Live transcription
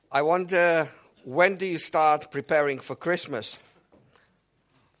I wonder, when do you start preparing for Christmas?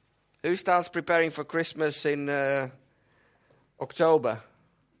 Who starts preparing for Christmas in October?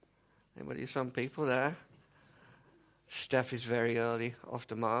 Anybody? Some people there. Steph is very early, off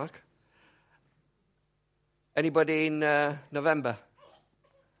the mark. Anybody in November?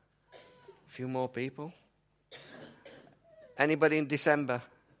 A few more people. Anybody in December?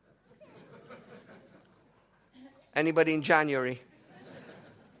 Anybody in January?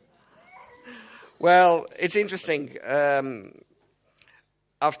 Well, it's interesting.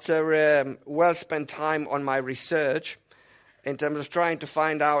 After well-spent time on my research, in terms of trying to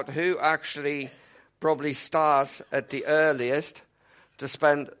find out who actually probably starts at the earliest to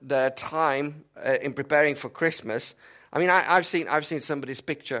spend their time in preparing for Christmas. I mean, I've seen somebody's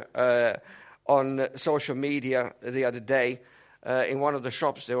picture on social media the other day. In one of the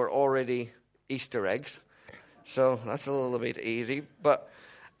shops, there were already Easter eggs. So that's a little bit easy. But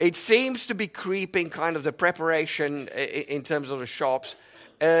it seems to be creeping kind of the preparation in terms of the shops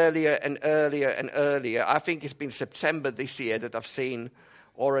earlier and earlier and earlier. I think it's been September this year that I've seen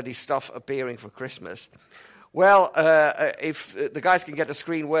already stuff appearing for Christmas. Well, if the guys can get the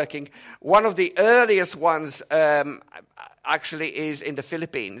screen working, one of the earliest ones actually is in the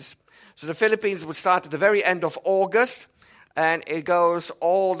Philippines. So the Philippines would start at the very end of August, and it goes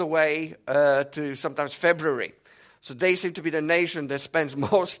all the way to sometimes February. So they seem to be the nation that spends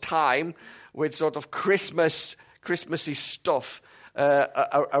most time with sort of Christmassy stuff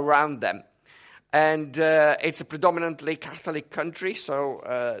around them. And it's a predominantly Catholic country,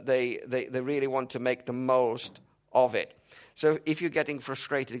 so they really want to make the most of it. So if you're getting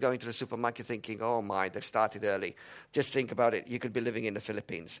frustrated going to the supermarket thinking, oh my, they've started early, just think about it. You could be living in the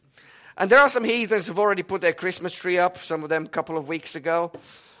Philippines. And there are some heathens who've already put their Christmas tree up, some of them a couple of weeks ago.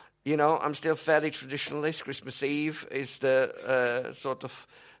 You know, I'm still fairly traditionalist. Christmas Eve is the sort of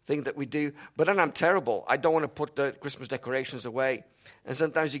thing that we do. But then I'm terrible. I don't want to put the Christmas decorations away. And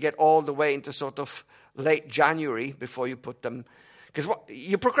sometimes you get all the way into sort of late January before you put them. Because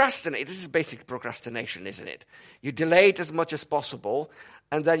you procrastinate. This is basic procrastination, isn't it? You delay it as much as possible.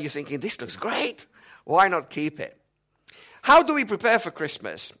 And then you're thinking, this looks great. Why not keep it? How do we prepare for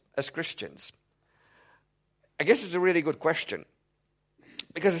Christmas as Christians? I guess it's a really good question.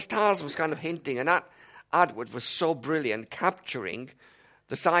 Because as Taz was kind of hinting, and that Edward was so brilliant capturing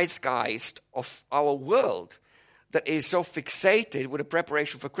the zeitgeist of our world that is so fixated with the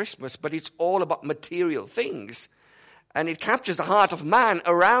preparation for Christmas, but it's all about material things. And it captures the heart of man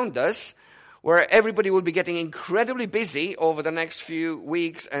around us, where everybody will be getting incredibly busy over the next few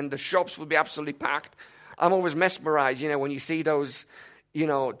weeks, and the shops will be absolutely packed. I'm always mesmerized, when you see those,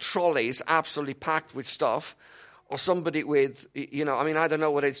 trolleys absolutely packed with stuff. Or somebody with, I don't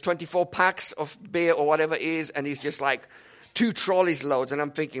know whether it's 24 packs of beer or whatever it is, and he's just like 2 trolleys loads. And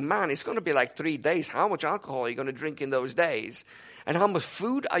I'm thinking, man, it's going to be like 3 days. How much alcohol are you going to drink in those days? And how much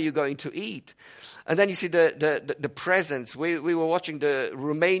food are you going to eat? And then you see the presents. We were watching the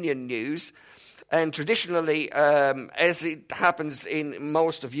Romanian news, and traditionally, as it happens in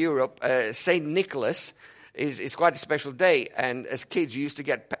most of Europe, St. Nicholas is quite a special day. And as kids, you used to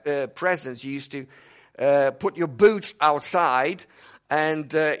get presents. You used to put your boots outside,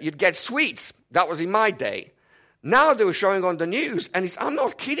 and you'd get sweets. That was in my day. Now they were showing on the news, and I'm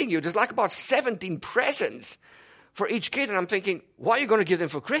not kidding you, there's like about 17 presents for each kid, and I'm thinking, what are you going to give them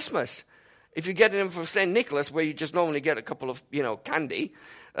for Christmas? If you get them for St. Nicholas, where you just normally get a couple of, candy,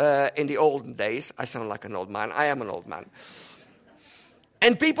 in the olden days. I sound like an old man. I am an old man.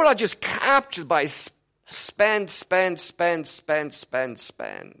 And people are just captured by spend.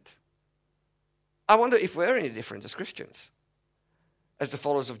 I wonder if we're any different as Christians, as the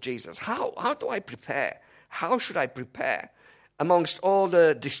followers of Jesus. How do I prepare? How should I prepare? Amongst all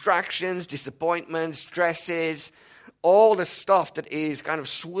the distractions, disappointments, stresses, all the stuff that is kind of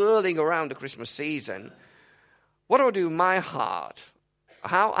swirling around the Christmas season, what do I do in my heart?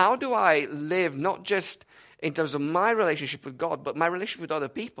 How do I live, not just in terms of my relationship with God, but my relationship with other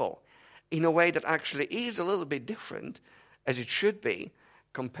people, in a way that actually is a little bit different, as it should be,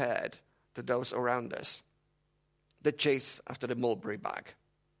 compared to those around us that chase after the mulberry bag.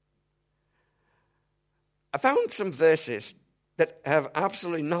 I found some verses that have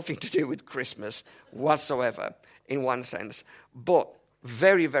absolutely nothing to do with Christmas whatsoever, in one sense, but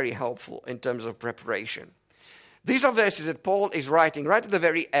very, very helpful in terms of preparation. These are verses that Paul is writing right at the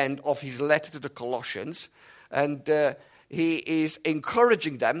very end of his letter to the Colossians, and he is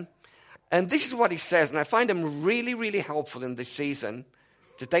encouraging them. And this is what he says, and I find them really, really helpful in this season,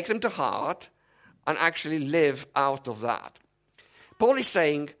 to take them to heart and actually live out of that. Paul is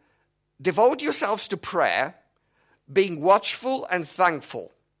saying, devote yourselves to prayer, being watchful and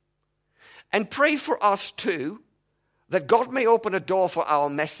thankful. And pray for us too, that God may open a door for our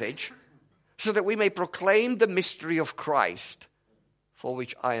message, so that we may proclaim the mystery of Christ, for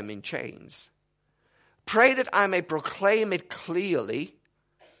which I am in chains. Pray that I may proclaim it clearly,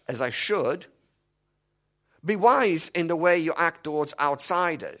 as I should. Be wise in the way you act towards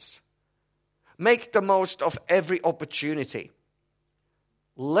outsiders. Make the most of every opportunity.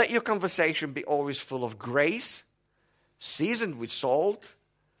 Let your conversation be always full of grace, seasoned with salt,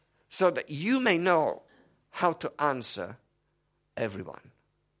 so that you may know how to answer everyone.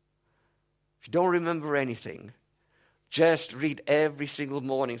 If you don't remember anything, just read every single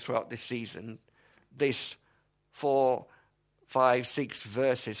morning throughout this season this 4, 5, 6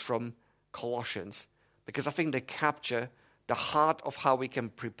 verses from Colossians, because I think they capture the heart of how we can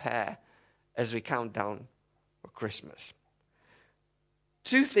prepare as we count down for Christmas.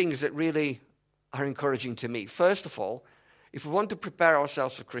 2 things that really are encouraging to me. First of all, if we want to prepare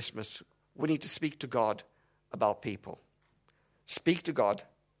ourselves for Christmas, we need to speak to God about people. Speak to God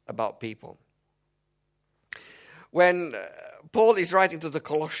about people. When Paul is writing to the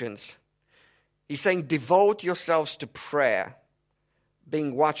Colossians, he's saying, devote yourselves to prayer,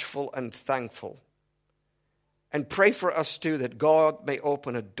 being watchful and thankful. And pray for us too, that God may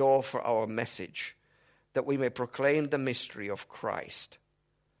open a door for our message, that we may proclaim the mystery of Christ.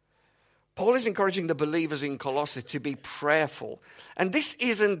 Paul is encouraging the believers in Colossae to be prayerful. And this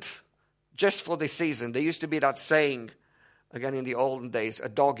isn't just for this season. There used to be that saying, again in the olden days, a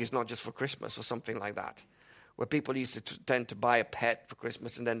dog is not just for Christmas or something like that, where people used to tend to buy a pet for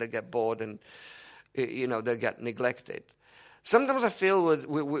Christmas and then they get bored and, they get neglected. Sometimes I feel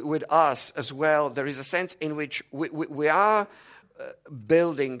with us as well, there is a sense in which we are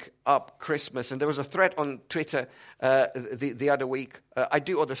building up Christmas. And there was a thread on Twitter the other week. I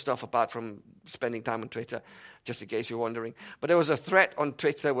do other stuff apart from spending time on Twitter, just in case you're wondering. But there was a thread on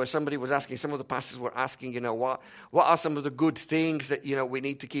Twitter where somebody was asking, some of the pastors were asking, what are some of the good things that, we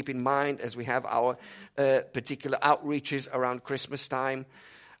need to keep in mind as we have our particular outreaches around Christmas time.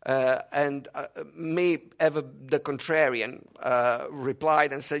 And me, ever the contrarian,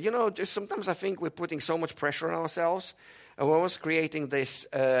 replied and said, just sometimes I think we're putting so much pressure on ourselves, and we're almost creating this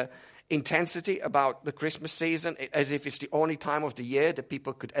intensity about the Christmas season as if it's the only time of the year that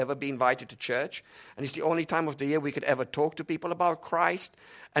people could ever be invited to church, and it's the only time of the year we could ever talk to people about Christ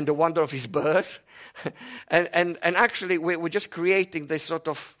and the wonder of his birth. and actually we're just creating this sort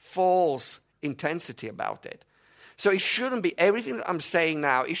of false intensity about it. So it shouldn't be, everything that I'm saying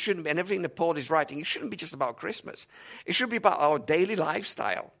now, it shouldn't be, and everything that Paul is writing, it shouldn't be just about Christmas. It should be about our daily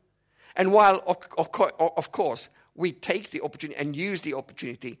lifestyle. And while, of course, we take the opportunity and use the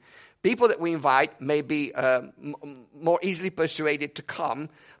opportunity, people that we invite may be more easily persuaded to come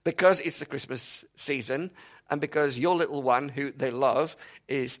because it's the Christmas season and because your little one who they love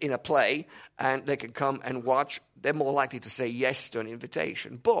is in a play and they can come and watch. They're more likely to say yes to an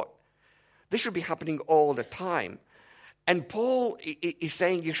invitation. But this should be happening all the time. And Paul is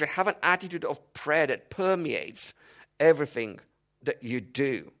saying you should have an attitude of prayer that permeates everything that you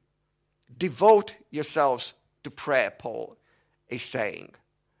do. Devote yourselves to prayer, Paul is saying.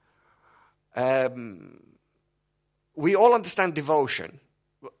 We all understand devotion.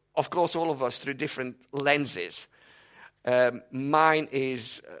 Of course, all of us through different lenses. Mine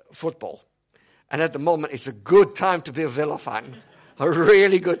is football. And at the moment, it's a good time to be a Villa fan. A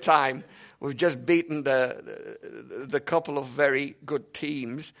really good time. We've just beaten the couple of very good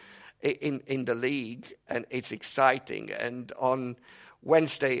teams in the league, and it's exciting. And on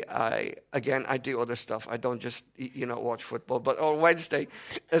Wednesday, I do other stuff. I don't just watch football. But on Wednesday,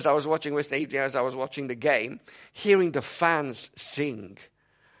 as I was watching the game, hearing the fans sing,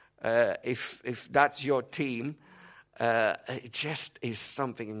 if that's your team, it just is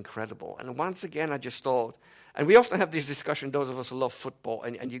something incredible. And once again, I just thought. And we often have this discussion, those of us who love football,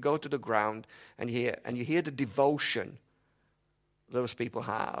 and you go to the ground and you hear the devotion those people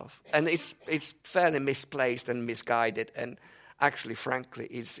have. And it's fairly misplaced and misguided, and actually, frankly,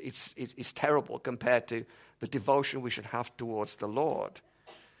 it's terrible compared to the devotion we should have towards the Lord.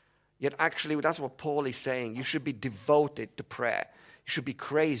 Yet actually, that's what Paul is saying. You should be devoted to prayer. You should be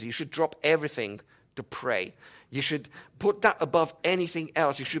crazy. You should drop everything to pray. You should put that above anything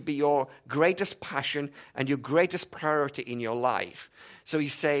else. It should be your greatest passion and your greatest priority in your life. So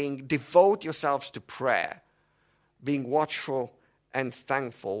he's saying, devote yourselves to prayer, being watchful and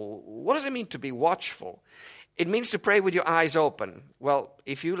thankful. What does it mean to be watchful? It means to pray with your eyes open. Well,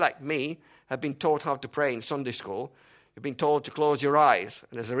 if you, like me, have been taught how to pray in Sunday school, you've been told to close your eyes.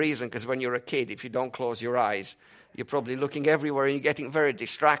 And there's a reason, because when you're a kid, if you don't close your eyes, you're probably looking everywhere and you're getting very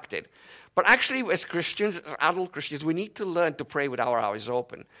distracted. But actually, as Christians, as adult Christians, we need to learn to pray with our eyes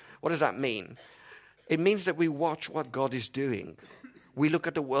open. What does that mean? It means that we watch what God is doing. We look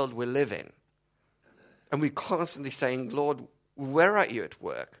at the world we live in. And we're constantly saying, Lord, where are you at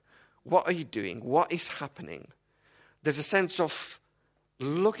work? What are you doing? What is happening? There's a sense of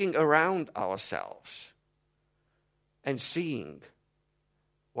looking around ourselves and seeing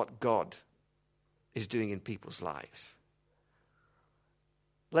what God is doing in people's lives.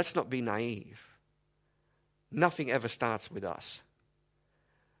 Let's not be naive. Nothing ever starts with us.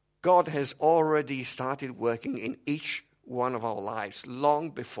 God has already started working in each one of our lives long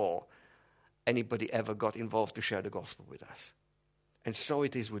before anybody ever got involved to share the gospel with us. And so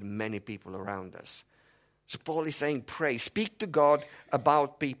it is with many people around us. So Paul is saying, pray. Speak to God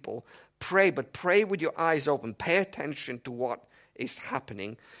about people. Pray, but pray with your eyes open. Pay attention to what is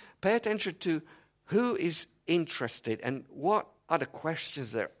happening. Pay attention to who is interested and what are the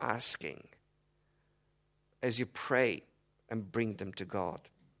questions they're asking as you pray and bring them to God.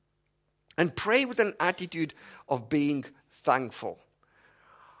 And pray with an attitude of being thankful.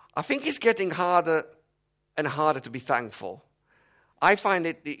 I think it's getting harder and harder to be thankful. I find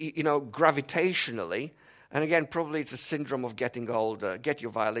it, gravitationally, and again, probably it's a syndrome of getting older. Get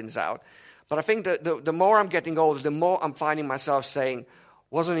your violins out. But I think that the more I'm getting older, the more I'm finding myself saying,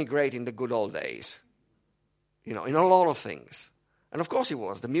 wasn't it great in the good old days? In a lot of things. And of course it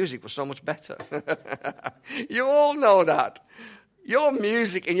was. The music was so much better. You all know that. Your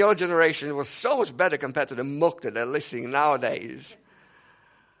music in your generation was so much better compared to the muck that they're listening nowadays.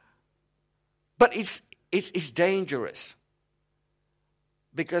 But it's dangerous.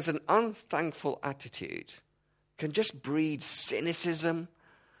 Because an unthankful attitude can just breed cynicism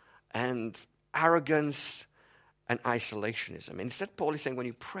and arrogance and isolationism. And instead, Paul is saying, when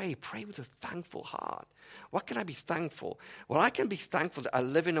you pray, pray with a thankful heart. What can I be thankful? Well, I can be thankful that I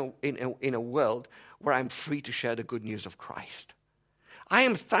live in a world where I'm free to share the good news of Christ. I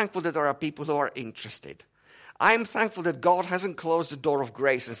am thankful that there are people who are interested. I am thankful that God hasn't closed the door of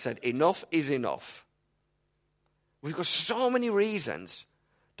grace and said, enough is enough. We've got so many reasons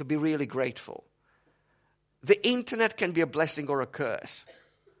to be really grateful. The internet can be a blessing or a curse.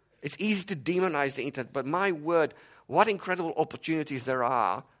 It's easy to demonize the internet, but my word, what incredible opportunities there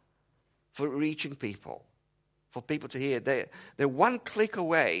are for reaching people, for people to hear. They're one click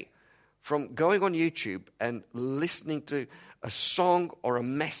away from going on YouTube and listening to a song or a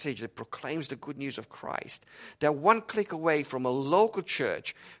message that proclaims the good news of Christ. They're one click away from a local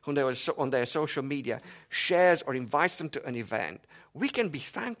church who on their social media shares or invites them to an event. We can be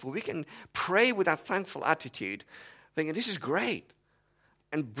thankful. We can pray with that thankful attitude, thinking this is great,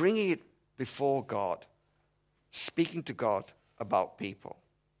 and bringing it before God, speaking to God about people.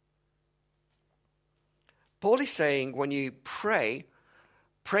 Paul is saying when you pray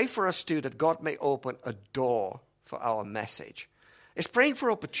for us too that God may open a door for our message. It's praying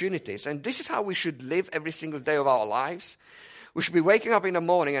for opportunities, and this is how we should live every single day of our lives. We should be waking up in the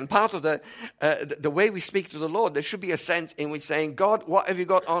morning, and part of the way we speak to the Lord, there should be a sense in which saying, God, what have you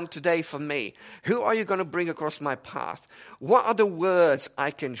got on today for me? Who are you going to bring across my path? What are the words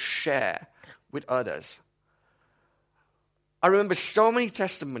I can share with others? I remember so many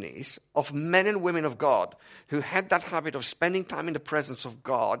testimonies of men and women of God who had that habit of spending time in the presence of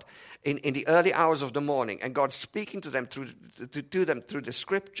God in the early hours of the morning, and God speaking to them through the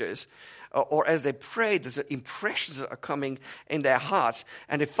scriptures, or as they pray, there's impressions that are coming in their hearts,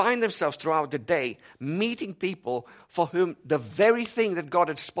 and they find themselves throughout the day meeting people for whom the very thing that God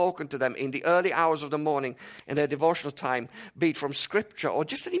had spoken to them in the early hours of the morning in their devotional time, be it from scripture or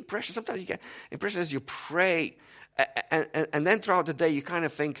just an impression. Sometimes you get impression as you pray, and then throughout the day you kind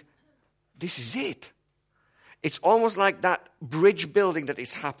of think, this is it. It's almost like that bridge building that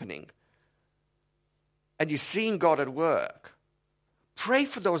is happening. And you're seeing God at work. Pray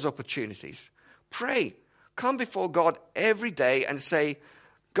for those opportunities. Pray. Come before God every day and say,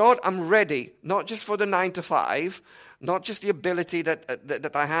 God, I'm ready, not just for the 9 to 5, not just the ability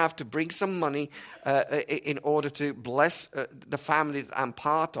that I have to bring some money in order to bless the family that I'm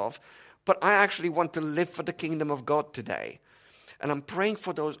part of, but I actually want to live for the kingdom of God today. And I'm praying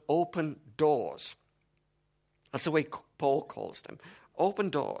for those open doors. That's the way Paul calls them. Open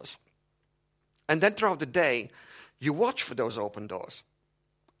doors. And then throughout the day, you watch for those open doors.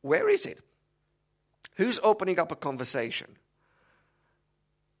 Where is it? Who's opening up a conversation?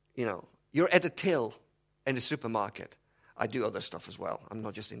 You're at a till in the supermarket. I do other stuff as well. I'm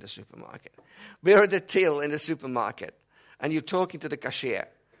not just in the supermarket. We're at the till in the supermarket, and you're talking to the cashier.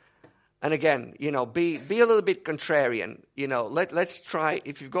 And again, be a little bit contrarian. Let's try,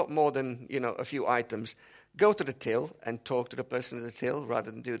 if you've got more than, a few items, Go to the till and talk to the person at the till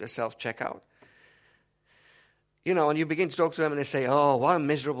rather than do the self-checkout. And you begin to talk to them and they say, oh, what a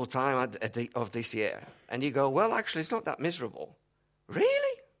miserable time of this year. And you go, well, actually, it's not that miserable.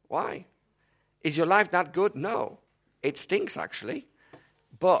 Really? Why? Is your life that good? No. It stinks, actually.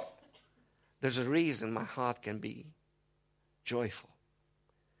 But there's a reason my heart can be joyful.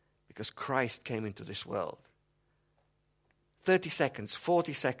 Because Christ came into this world. 30 seconds,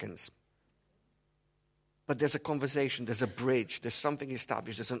 40 seconds. But there's a conversation, there's a bridge, there's something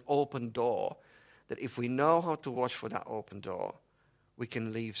established, there's an open door. That if we know how to watch for that open door, we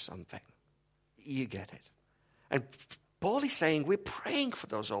can leave something. You get it. And Paul is saying we're praying for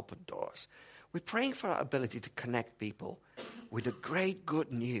those open doors. We're praying for our ability to connect people with the great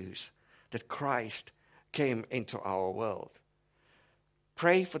good news that Christ came into our world.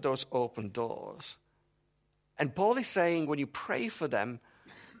 Pray for those open doors. And Paul is saying when you pray for them,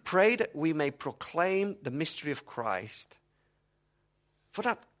 pray that we may proclaim the mystery of Christ. For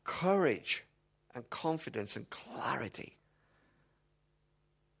that courage and confidence and clarity.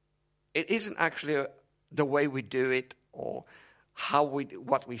 It isn't actually the way we do it or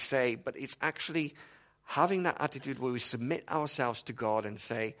what we say, but it's actually having that attitude where we submit ourselves to God and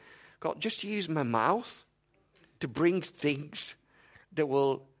say, God, just use my mouth to bring things that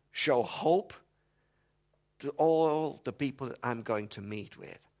will show hope to all the people that I'm going to meet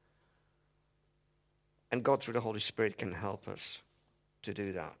with. And God, through the Holy Spirit, can help us to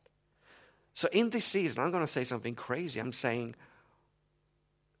do that. So in this season, I'm going to say something crazy. I'm saying,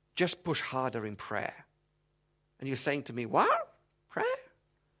 just push harder in prayer. And you're saying to me, what? Prayer?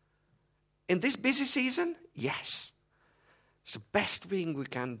 In this busy season? Yes. So the best thing we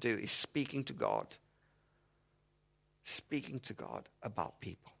can do is speaking to God. Speaking to God about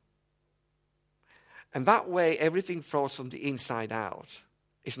people. And that way, everything flows from the inside out.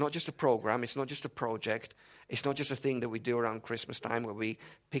 It's not just a program. It's not just a project. It's not just a thing that we do around Christmas time where we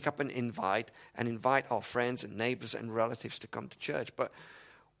pick up an invite and invite our friends and neighbors and relatives to come to church. But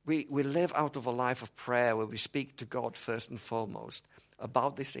we live out of a life of prayer where we speak to God first and foremost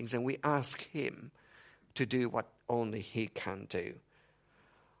about these things. And we ask Him to do what only He can do.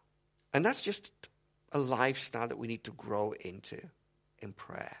 And that's just a lifestyle that we need to grow into in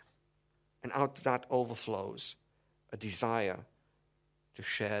prayer. And out of that overflows a desire to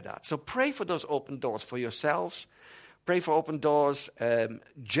share that. So pray for those open doors for yourselves. Pray for open doors.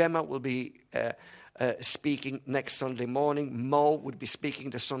 Gemma will be speaking next Sunday morning. Mo would be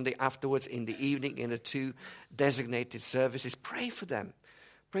speaking the Sunday afterwards in the evening in the 2 designated services. Pray for them.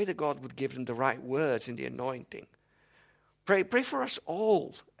 Pray that God would give them the right words in the anointing. Pray for us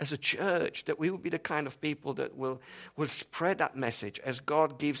all as a church that we will be the kind of people that will spread that message as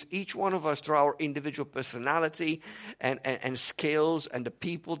God gives each one of us through our individual personality and skills and the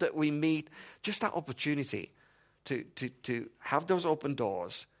people that we meet, just that opportunity to have those open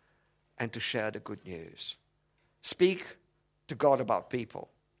doors and to share the good news. Speak to God about people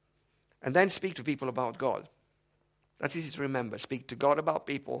and then speak to people about God. That's easy to remember. Speak to God about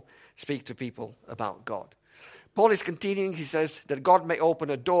people, speak to people about God. Paul is continuing, he says, that God may open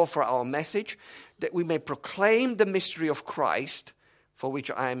a door for our message, that we may proclaim the mystery of Christ, for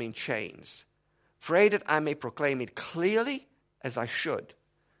which I am in chains. Pray that I may proclaim it clearly as I should.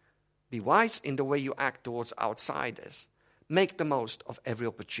 Be wise in the way you act towards outsiders. Make the most of every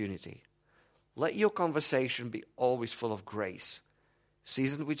opportunity. Let your conversation be always full of grace,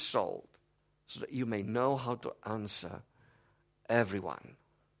 seasoned with salt, so that you may know how to answer everyone.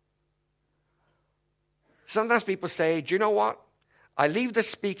 Sometimes people say, do you know what? I leave the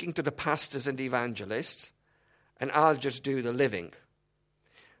speaking to the pastors and the evangelists, and I'll just do the living.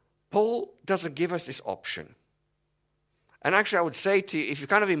 Paul doesn't give us this option. And actually, I would say to you, if you're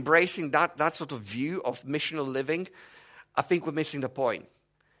kind of embracing that sort of view of missional living, I think we're missing the point.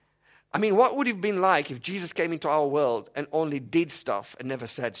 I mean, what would it have been like if Jesus came into our world and only did stuff and never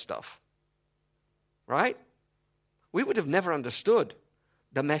said stuff? Right? We would have never understood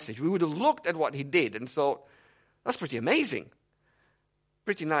the message. We would have looked at what he did and thought, that's pretty amazing.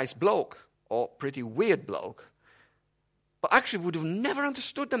 Pretty nice bloke or pretty weird bloke. But actually we would have never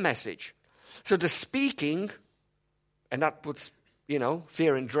understood the message. So the speaking, and that puts,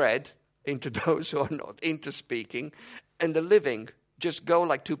 fear and dread into those who are not into speaking, and the living just go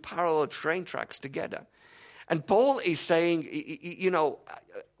like 2 parallel train tracks together. And Paul is saying,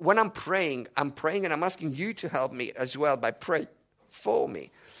 when I'm praying and I'm asking you to help me as well by praying for me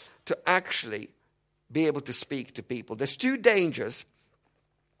to actually be able to speak to people. There's 2 dangers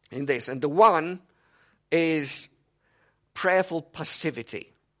in this, and the one is prayerful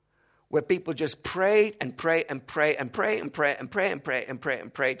passivity, where people just prayed and pray and pray and pray and pray and pray and pray and pray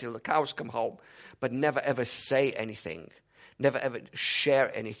and pray till the cows come home, but never ever say anything, never ever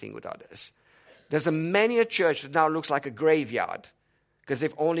share anything with others. There's many a church that now looks like a graveyard because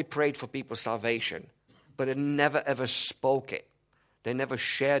they've only prayed for people's salvation, but they never ever spoke it. They never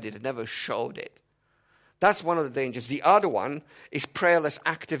shared it. They never showed it. That's one of the dangers. The other one is prayerless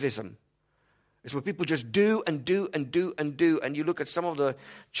activism. It's where people just do and do and do and do. And you look at some of the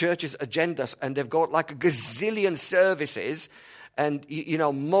church's agendas and they've got like a gazillion services and,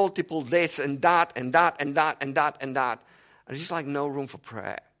 multiple this and that and that and that and that and that. And it's just like no room for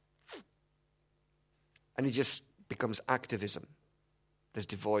prayer. And it just becomes activism that's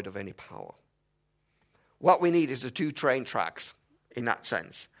devoid of any power. What we need is the 2 train tracks in that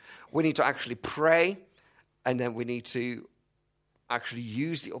sense. We need to actually pray, and then we need to actually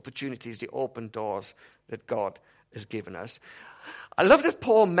use the opportunities, the open doors that God has given us. I love that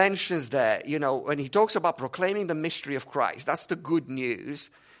Paul mentions there, when he talks about proclaiming the mystery of Christ, that's the good news.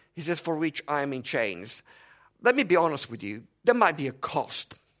 He says, for which I am in chains. Let me be honest with you, there might be a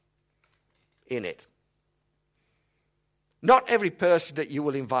cost in it. Not every person that you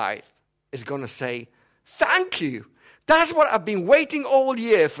will invite is going to say, thank you. That's what I've been waiting all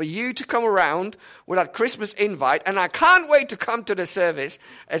year for you to come around with that Christmas invite, and I can't wait to come to the service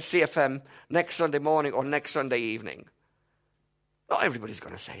at CFM next Sunday morning or next Sunday evening. Not everybody's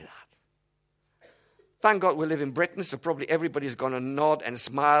going to say that. Thank God we live in Britain, so probably everybody's going to nod and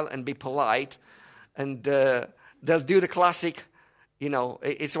smile and be polite, and they'll do the classic,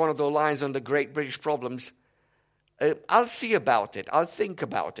 it's one of those lines on the Great British Problems. I'll see about it. I'll think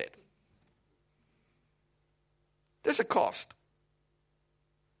about it. There's a cost.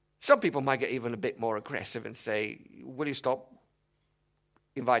 Some people might get even a bit more aggressive and say, will you stop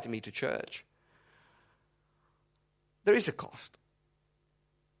inviting me to church? There is a cost.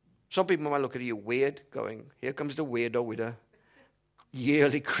 Some people might look at you weird, going, here comes the weirdo with a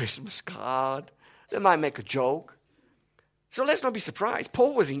yearly Christmas card. They might make a joke. So let's not be surprised.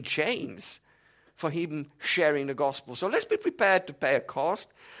 Paul was in chains for him sharing the gospel. So let's be prepared to pay a cost.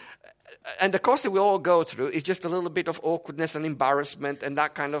 And the cost that we all go through is just a little bit of awkwardness and embarrassment and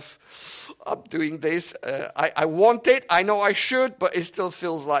that kind of, I'm doing this. I want it. I know I should, but it still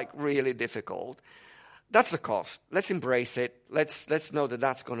feels like really difficult. That's the cost. Let's embrace it. Let's know that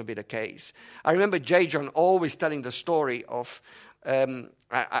that's going to be the case. I remember J. John always telling the story of,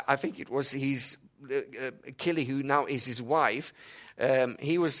 I think it was his Killy, who now is his wife.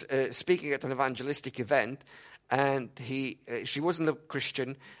 He was speaking at an evangelistic event, and she wasn't a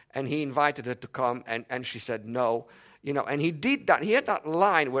Christian, and he invited her to come, and she said no. And he did that. He had that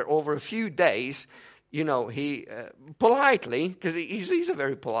line where over a few days, he politely, because he's a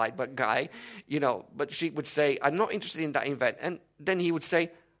very polite guy, but she would say, I'm not interested in that event. And then he would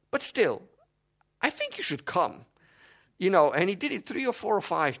say, but still, I think you should come. And he did it 3 or 4 or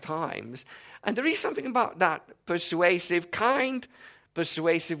 5 times. And there is something about that persuasive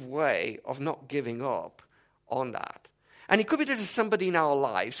way of not giving up on that. And it could be that there's somebody in our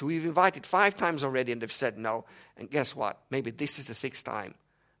lives who we've invited 5 times already and they've said no. And guess what? Maybe this is the 6th time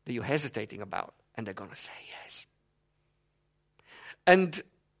that you're hesitating about, and they're going to say yes. And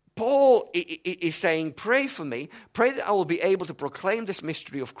Paul is saying, pray for me. Pray that I will be able to proclaim this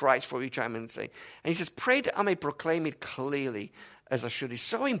mystery of Christ for which I'm insane. And he says, pray that I may proclaim it clearly as I should. It's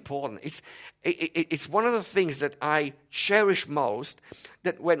so important. It's one of the things that I cherish most,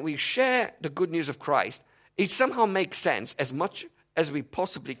 that when we share the good news of Christ, it somehow makes sense as much as we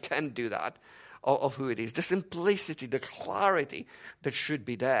possibly can do that of who it is. The simplicity, the clarity that should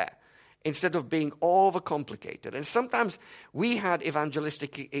be there, instead of being overcomplicated. And sometimes we had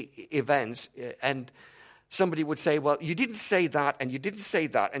evangelistic events and somebody would say, well, you didn't say that, and you didn't say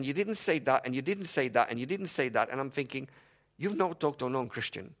that, and you didn't say that, and you didn't say that, and you didn't say that. And I'm thinking, you've not talked to a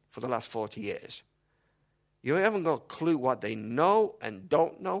non-Christian for the last 40 years. You haven't got a clue what they know and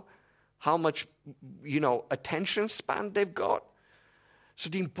don't know, how much, attention span they've got. So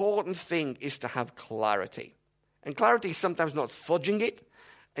the important thing is to have clarity. And clarity is sometimes not fudging it.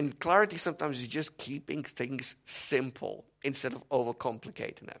 And clarity sometimes is just keeping things simple instead of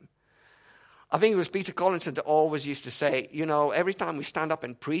overcomplicating them. I think it was Peter Collinson that always used to say, every time we stand up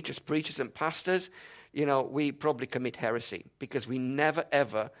and preach as preachers and pastors, we probably commit heresy because we never,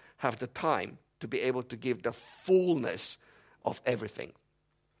 ever have the time to be able to give the fullness of everything.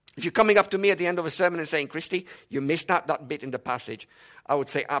 If you're coming up to me at the end of a sermon and saying, Cristi, you missed out that bit in the passage, I would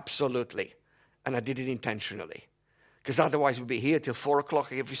say absolutely. And I did it intentionally. Because otherwise we'll be here till 4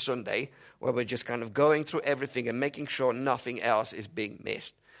 o'clock every Sunday where we're just kind of going through everything and making sure nothing else is being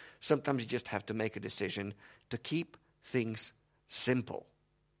missed. Sometimes you just have to make a decision to keep things simple.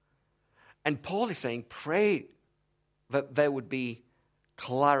 And Paul is saying, pray that there would be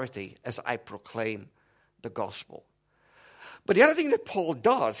clarity as I proclaim the gospel. But the other thing that Paul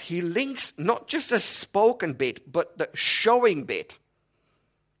does, he links not just the spoken bit, but the showing bit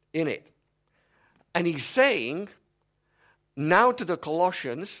in it. And he's saying, now to the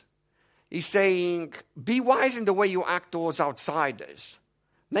Colossians, he's saying, be wise in the way you act towards outsiders.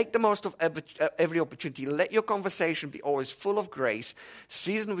 Make the most of every opportunity. Let your conversation be always full of grace,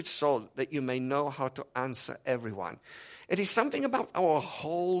 seasoned with salt, that you may know how to answer everyone. It is something about our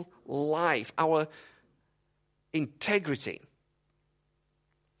whole life, our integrity,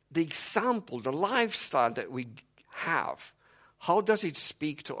 the example, the lifestyle that we have. How does it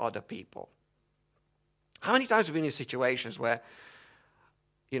speak to other people? How many times have we been in situations where,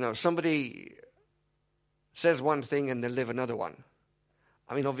 somebody says one thing and they live another one?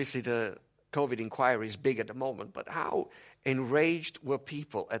 I mean, obviously the COVID inquiry is big at the moment, but how enraged were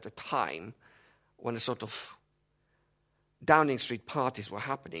people at the time when the sort of Downing Street parties were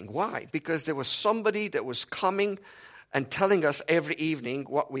happening? Why? Because there was somebody that was coming and telling us every evening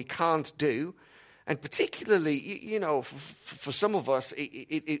what we can't do. And particularly, for some of us,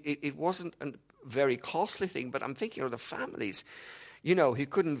 it wasn't a very costly thing, but I'm thinking of the families, who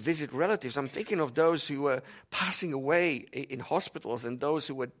couldn't visit relatives. I'm thinking of those who were passing away in hospitals and those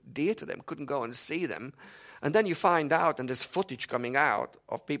who were dear to them, couldn't go and see them. And then you find out, and there's footage coming out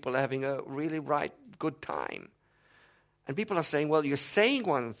of people having a really good time. And people are saying, well, you're saying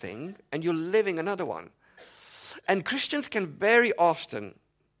one thing and you're living another one. And Christians can very often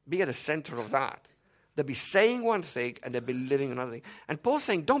be at the center of that. They'll be saying one thing and they'll be living another thing. And Paul's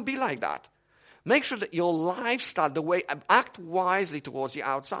saying, don't be like that. Make sure that your lifestyle, the way, act wisely towards the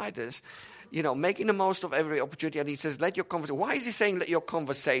outsiders, making the most of every opportunity. And he says, let your conversation. Why is he saying let your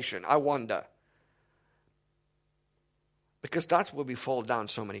conversation? I wonder. Because that's where we fall down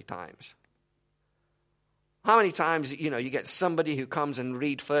so many times. How many times, you get somebody who comes and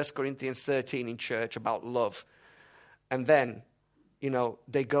read 1 Corinthians 13 in church about love. And then,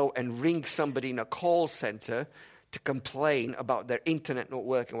 they go and ring somebody in a call center to complain about their internet not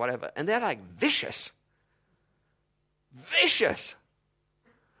working, whatever. And they're like vicious. Vicious.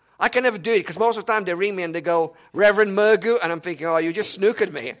 I can never do it because most of the time they ring me and they go, Reverend Murgu, and I'm thinking, oh, you just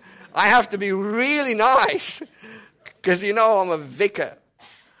snookered me. I have to be really nice because I'm a vicar.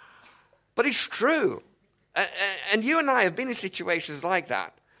 But it's true. And you and I have been in situations like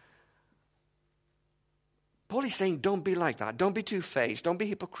that. Paul is saying, don't be like that. Don't be two-faced. Don't be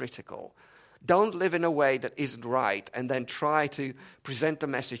hypocritical. Don't live in a way that isn't right and then try to present the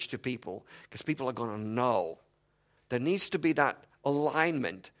message to people because people are going to know. There needs to be that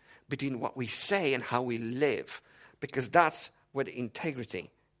alignment between what we say and how we live because that's where the integrity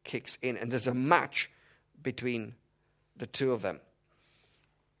kicks in and there's a match between the two of them.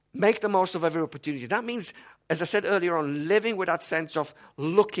 Make the most of every opportunity. That means, as I said earlier on, living with that sense of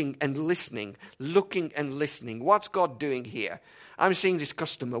looking and listening. What's God doing here? I'm seeing this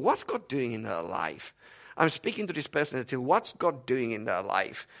customer. What's God doing in their life? I'm speaking to this person at the till. What's God doing in their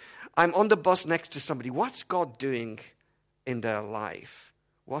life? I'm on the bus next to somebody. What's God doing in their life?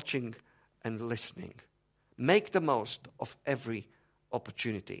 Watching and listening. Make the most of every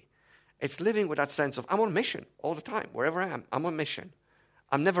opportunity. It's living with that sense of, I'm on mission all the time. Wherever I am, I'm on mission.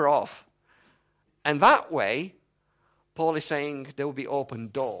 I'm never off. And that way, Paul is saying there will be open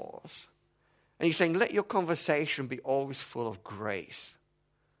doors. And he's saying, let your conversation be always full of grace.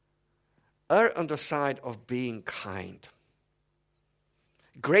 Err on the side of being kind.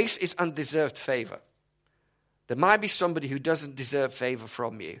 Grace is undeserved favor. There might be somebody who doesn't deserve favor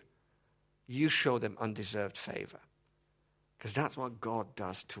from you. You show them undeserved favor. Because that's what God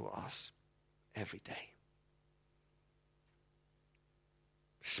does to us every day.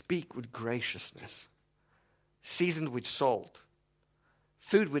 Speak with graciousness, seasoned with salt.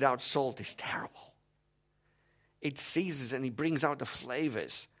 Food without salt is terrible. It seasons and it brings out the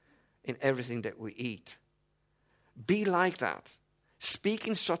flavors in everything that we eat. Be like that. Speak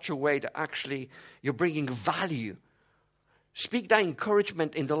in such a way that actually you're bringing value. Speak that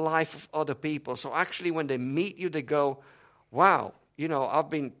encouragement in the life of other people. So actually when they meet you, they go, wow, I've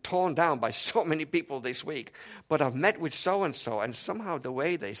been torn down by so many people this week, but I've met with so-and-so, and somehow the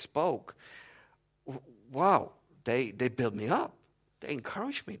way they spoke, wow, they built me up. They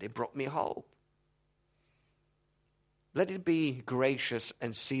encouraged me. They brought me hope. Let it be gracious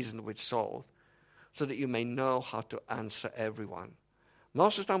and seasoned with salt so that you may know how to answer everyone.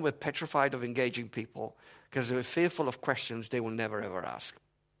 Most of the time we're petrified of engaging people because we're fearful of questions they will never ever ask.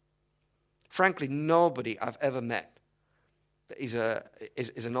 Frankly, nobody I've ever met that is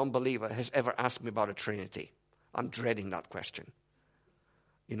a non-believer has ever asked me about a Trinity. I'm dreading that question.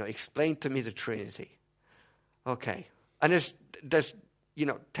 explain to me the Trinity. Okay. And there's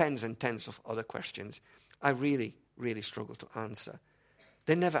tens and tens of other questions I really, really struggle to answer.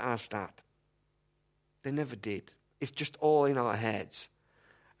 They never asked that. They never did. It's just all in our heads.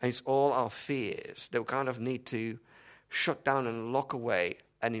 And it's all our fears that we kind of need to shut down and lock away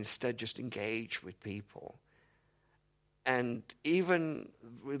and instead just engage with people. And even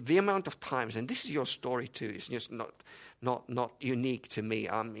the amount of times, and this is your story too, it's just not unique to me.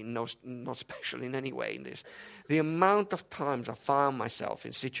 I mean, not special in any way in this. The amount of times I found myself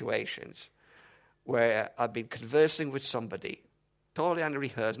in situations where I've been conversing with somebody, totally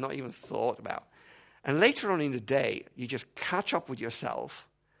unrehearsed, not even thought about. And later on in the day, you just catch up with yourself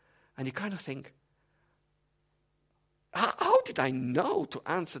and you kind of think, how did I know to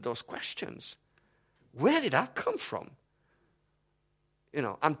answer those questions? Where did that come from?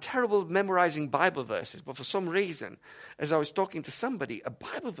 I'm terrible at memorizing Bible verses, but for some reason, as I was talking to somebody, a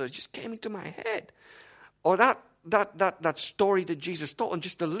Bible verse just came into my head. Or that story that Jesus taught, and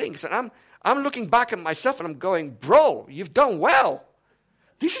just the links. And I'm looking back at myself and I'm going, bro, you've done well.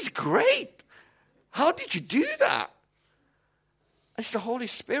 This is great. How did you do that? It's the Holy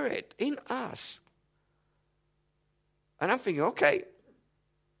Spirit in us. And I'm thinking, okay,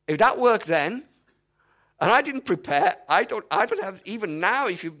 if that worked then, and I didn't prepare, I don't have, even now,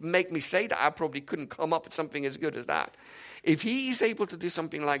 if you make me say that, I probably couldn't come up with something as good as that. If he is able to do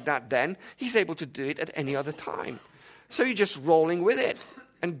something like that then, he's able to do it at any other time. So you're just rolling with it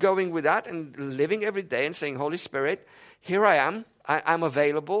and going with that and living every day and saying, Holy Spirit, here I am. I'm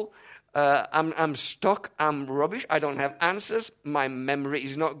available. I'm stuck. I'm rubbish. I don't have answers. My memory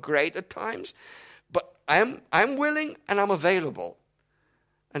is not great at times. But I'm willing and I'm available.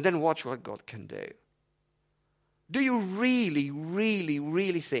 And then watch what God can do. Do you really, really,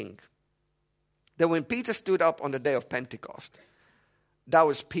 really think that when Peter stood up on the day of Pentecost, that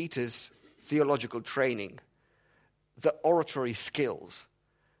was Peter's theological training, the oratory skills,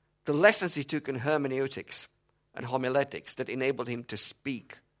 the lessons he took in hermeneutics and homiletics that enabled him to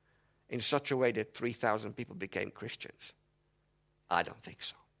speak in such a way that 3,000 people became Christians? I don't think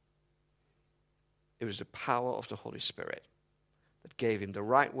so. It was the power of the Holy Spirit that gave him the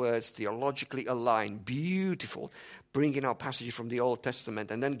right words, theologically aligned, beautiful, bringing out passages from the Old Testament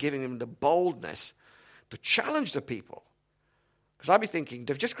and then giving him the boldness to challenge the people. Because I'd be thinking,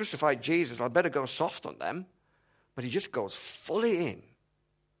 they've just crucified Jesus, I better go soft on them. But he just goes fully in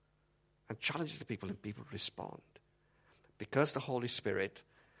and challenges the people, and people respond. Because the Holy Spirit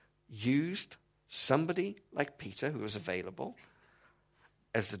used somebody like Peter, who was available,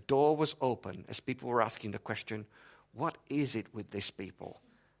 as the door was open, as people were asking the question, what is it with these people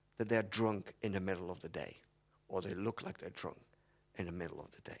that they're drunk in the middle of the day? Or they look like they're drunk in the middle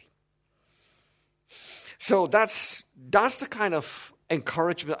of the day. So that's the kind of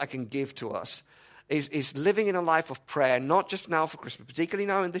encouragement I can give to us, is living in a life of prayer, not just now for Christmas, particularly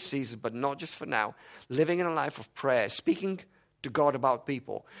now in this season, but not just for now. Living in a life of prayer, speaking to God about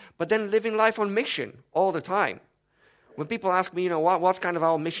people, but then living life on mission all the time. When people ask me, what's kind of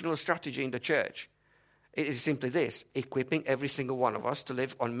our missional strategy in the church? It is simply this: equipping every single one of us to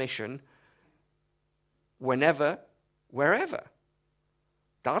live on mission whenever, wherever.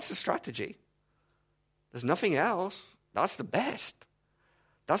 That's the strategy. There's nothing else. That's the best.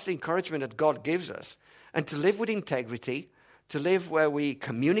 That's the encouragement that God gives us. And to live with integrity, to live where we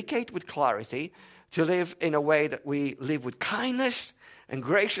communicate with clarity, to live in a way that we live with kindness and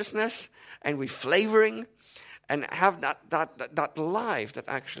graciousness and with flavoring, and have that life that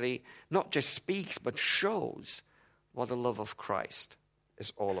actually not just speaks but shows what the love of Christ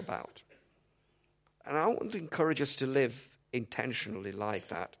is all about. And I want to encourage us to live intentionally like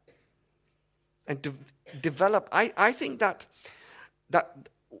that. And to develop, I think that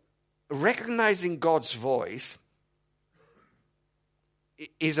recognizing God's voice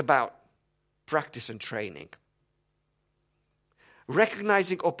is about practice and training.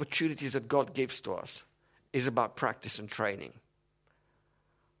 Recognizing opportunities that God gives to us is about practice and training.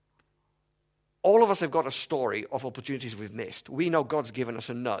 All of us have got a story of opportunities we've missed. We know God's given us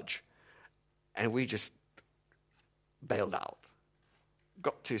a nudge, and we just bailed out,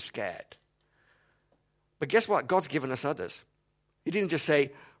 got too scared. But guess what? God's given us others. He didn't just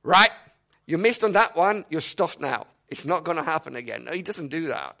say, right, you missed on that one, you're stuffed now. It's not going to happen again. No, he doesn't do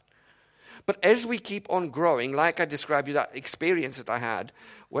that. But as we keep on growing, like I described you, that experience that I had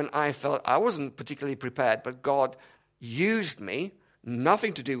when I felt I wasn't particularly prepared, but God used me,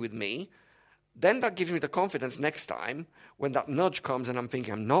 nothing to do with me, then that gives me the confidence next time when that nudge comes and I'm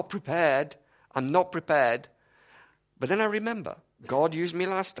thinking, I'm not prepared. But then I remember, God used me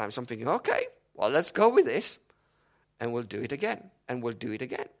last time, so I'm thinking, okay, well, let's go with this, and we'll do it again. and we'll do it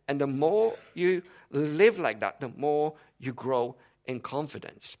again. And the more you live like that, the more you grow in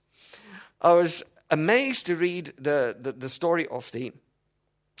confidence. I was amazed to read the story of the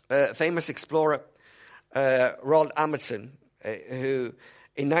famous explorer Roald Amundsen, who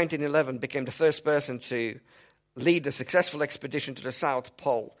in 1911 became the first person to lead a successful expedition to the South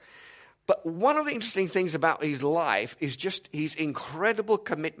Pole. But one of the interesting things about his life is just his incredible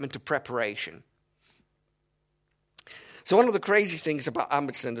commitment to preparation. So one of the crazy things about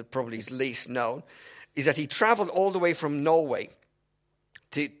Amundsen that probably is least known is that he traveled all the way from Norway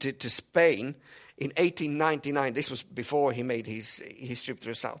to Spain in 1899. This was before he made his trip to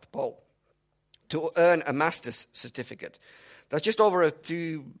the South Pole, to earn a master's certificate. That's just over a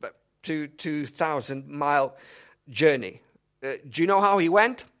 2,000-mile journey. Do you know how he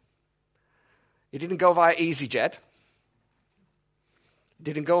went? He didn't go via EasyJet.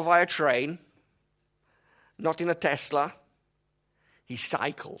 Didn't go via train. Not in a Tesla. He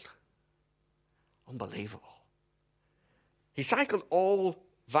cycled. Unbelievable. He cycled all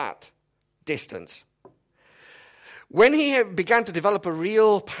that distance. When he began to develop a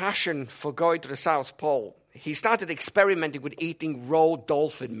real passion for going to the South Pole, he started experimenting with eating raw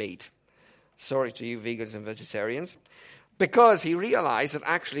dolphin meat. Sorry to you vegans and vegetarians. Because he realized that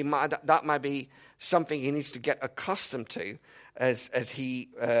actually that might be something he needs to get accustomed to as he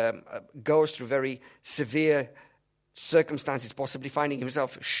goes through very severe circumstances, possibly finding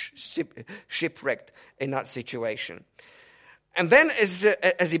himself shipwrecked in that situation. And then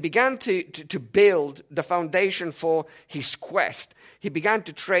as he began to build the foundation for his quest, he began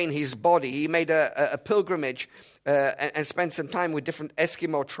to train his body. He made a pilgrimage and spent some time with different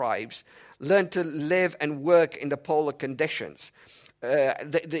Eskimo tribes, learned to live and work in the polar conditions.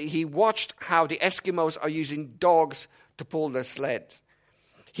 He watched how the Eskimos are using dogs to pull their sled.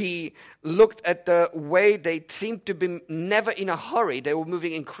 He looked at the way they seemed to be never in a hurry. They were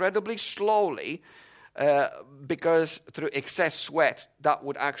moving incredibly slowly because through excess sweat, that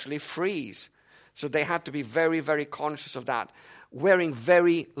would actually freeze. So they had to be very, very conscious of that. Wearing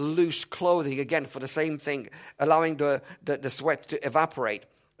very loose clothing, again, for the same thing, allowing the sweat to evaporate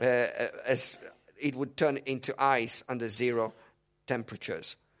as it would turn into ice under 0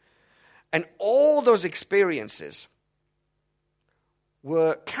 temperatures. And all those experiences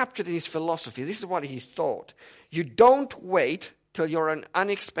were captured in his philosophy. This is what he thought. You don't wait till you're an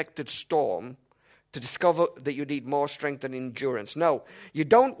unexpected storm to discover that you need more strength and endurance. No, you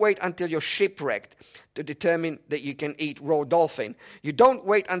don't wait until you're shipwrecked to determine that you can eat raw dolphin. You don't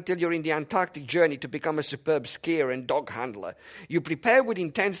wait until you're in the Antarctic journey to become a superb skier and dog handler. You prepare with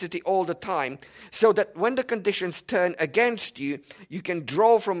intensity all the time so that when the conditions turn against you, you can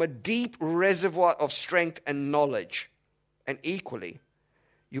draw from a deep reservoir of strength and knowledge. And equally,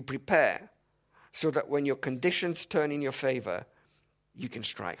 you prepare so that when your conditions turn in your favor, you can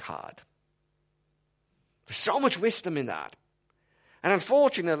strike hard. There's so much wisdom in that. And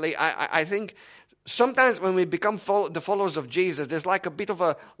unfortunately, I think sometimes when we become the followers of Jesus, there's like a bit of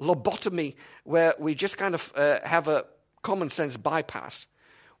a lobotomy where we just kind of have a common sense bypass.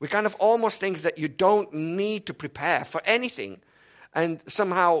 We kind of almost think that you don't need to prepare for anything, and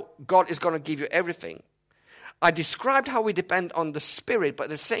somehow God is going to give you everything. I described how we depend on the Spirit, but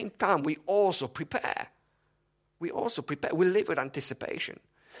at the same time, we also prepare. We live with anticipation.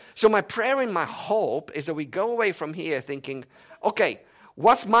 So my prayer and my hope is that we go away from here thinking, okay,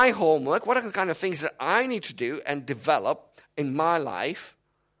 what's my homework? What are the kind of things that I need to do and develop in my life?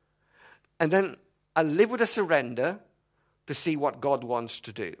 And then I live with a surrender to see what God wants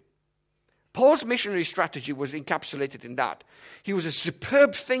to do. Paul's missionary strategy was encapsulated in that. He was a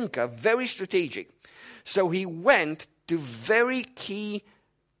superb thinker, very strategic. So he went to very key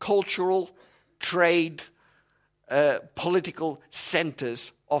cultural, trade, political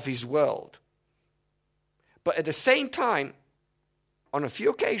centers of his world. But at the same time, on a few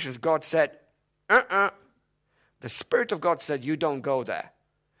occasions, God said, the Spirit of God said, you don't go there.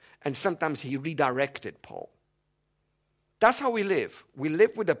 And sometimes he redirected Paul. That's how we live. We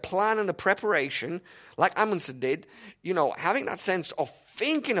live with a plan and a preparation, like Amundsen did, having that sense of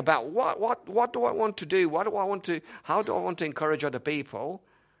thinking about what do I want to do? How do I want to encourage other people?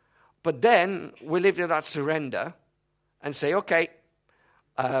 But then we live in that surrender and say, okay,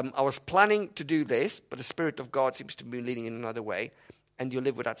 I was planning to do this, but the Spirit of God seems to be leading in another way, and you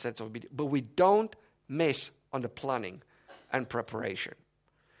live with that sense of obedience. But we don't miss on the planning and preparation.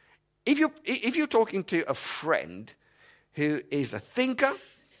 If you're talking to a friend who is a thinker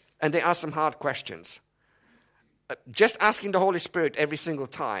and they ask some hard questions, just asking the Holy Spirit every single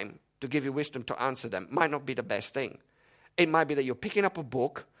time to give you wisdom to answer them might not be the best thing. It might be that you're picking up a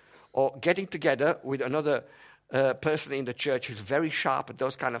book or getting together with another person in the church who's very sharp at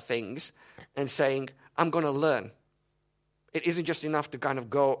those kind of things and saying, I'm going to learn. It isn't just enough to kind of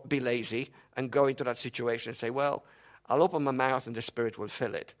go be lazy and go into that situation and say, well, I'll open my mouth and the Spirit will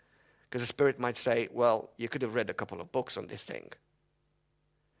fill it. Because the Spirit might say, well, you could have read a couple of books on this thing.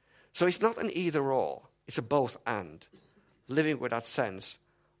 So it's not an either or. It's a both and. Living with that sense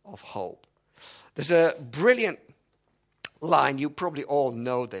of hope. There's a brilliant line, you probably all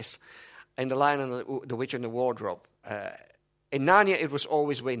know this, in The Lion and the Witch and the Wardrobe. In Narnia, it was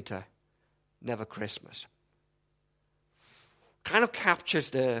always winter, never Christmas. Kind of captures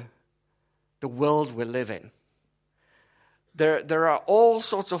the world we live in. There are all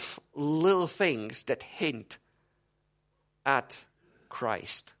sorts of little things that hint at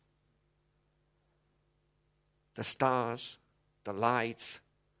Christ. The stars, the lights,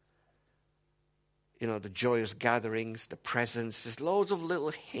 the joyous gatherings, the presents. There's loads of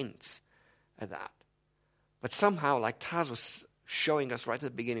little hints at that. But somehow, like Taz was showing us right at the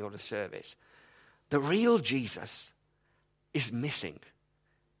beginning of the service, the real Jesus is missing.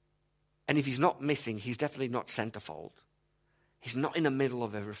 And if he's not missing, he's definitely not centerfold. He's not in the middle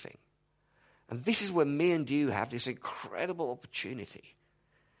of everything. And this is where me and you have this incredible opportunity.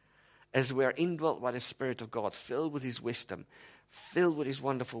 As we are indwelt by the Spirit of God, filled with his wisdom, filled with his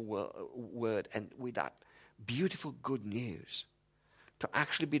wonderful word, and with that beautiful good news, to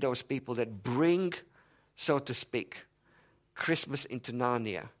actually be those people that bring, so to speak, Christmas into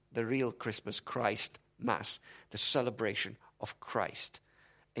Narnia, the real Christmas, Christ Mass, the celebration of Christ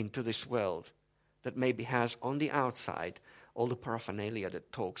into this world that maybe has on the outside all the paraphernalia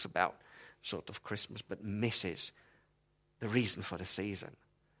that talks about sort of Christmas, but misses the reason for the season.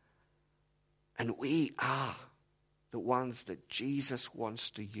 And we are the ones that Jesus wants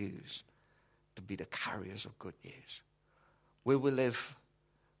to use to be the carriers of good news. We will live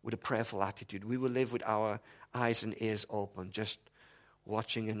with a prayerful attitude. We will live with our eyes and ears open, just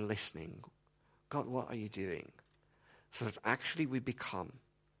watching and listening. God, what are you doing? So that actually we become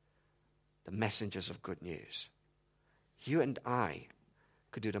the messengers of good news. You and I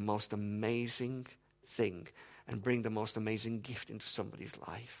could do the most amazing thing and bring the most amazing gift into somebody's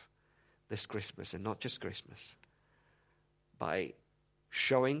life this Christmas, and not just Christmas, by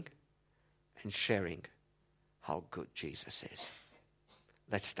showing and sharing how good Jesus is.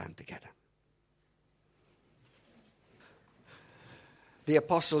 Let's stand together. The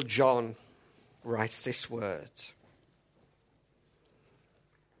Apostle John writes this word: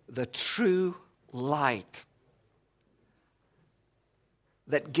 the true light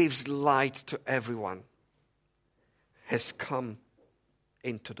that gives light to everyone has come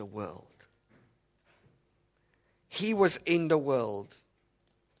into the world. He was in the world,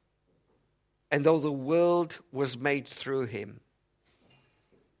 and though the world was made through him,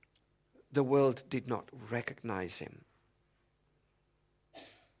 the world did not recognize him.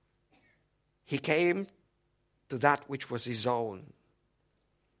 He came to that which was his own,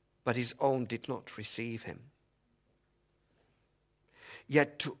 but his own did not receive him.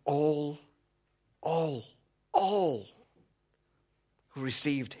 Yet to all who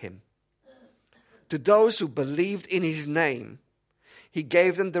received him, to those who believed in his name, he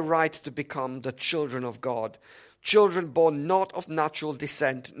gave them the right to become the children of God. Children born not of natural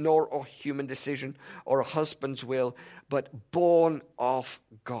descent, nor of human decision or a husband's will, but born of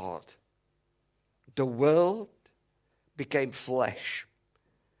God. The world became flesh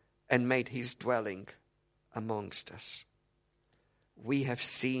and made his dwelling amongst us. We have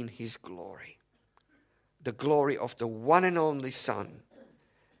seen his glory, the glory of the one and only Son,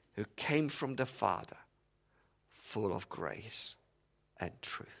 who came from the Father, full of grace and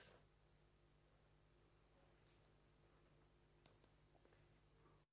truth.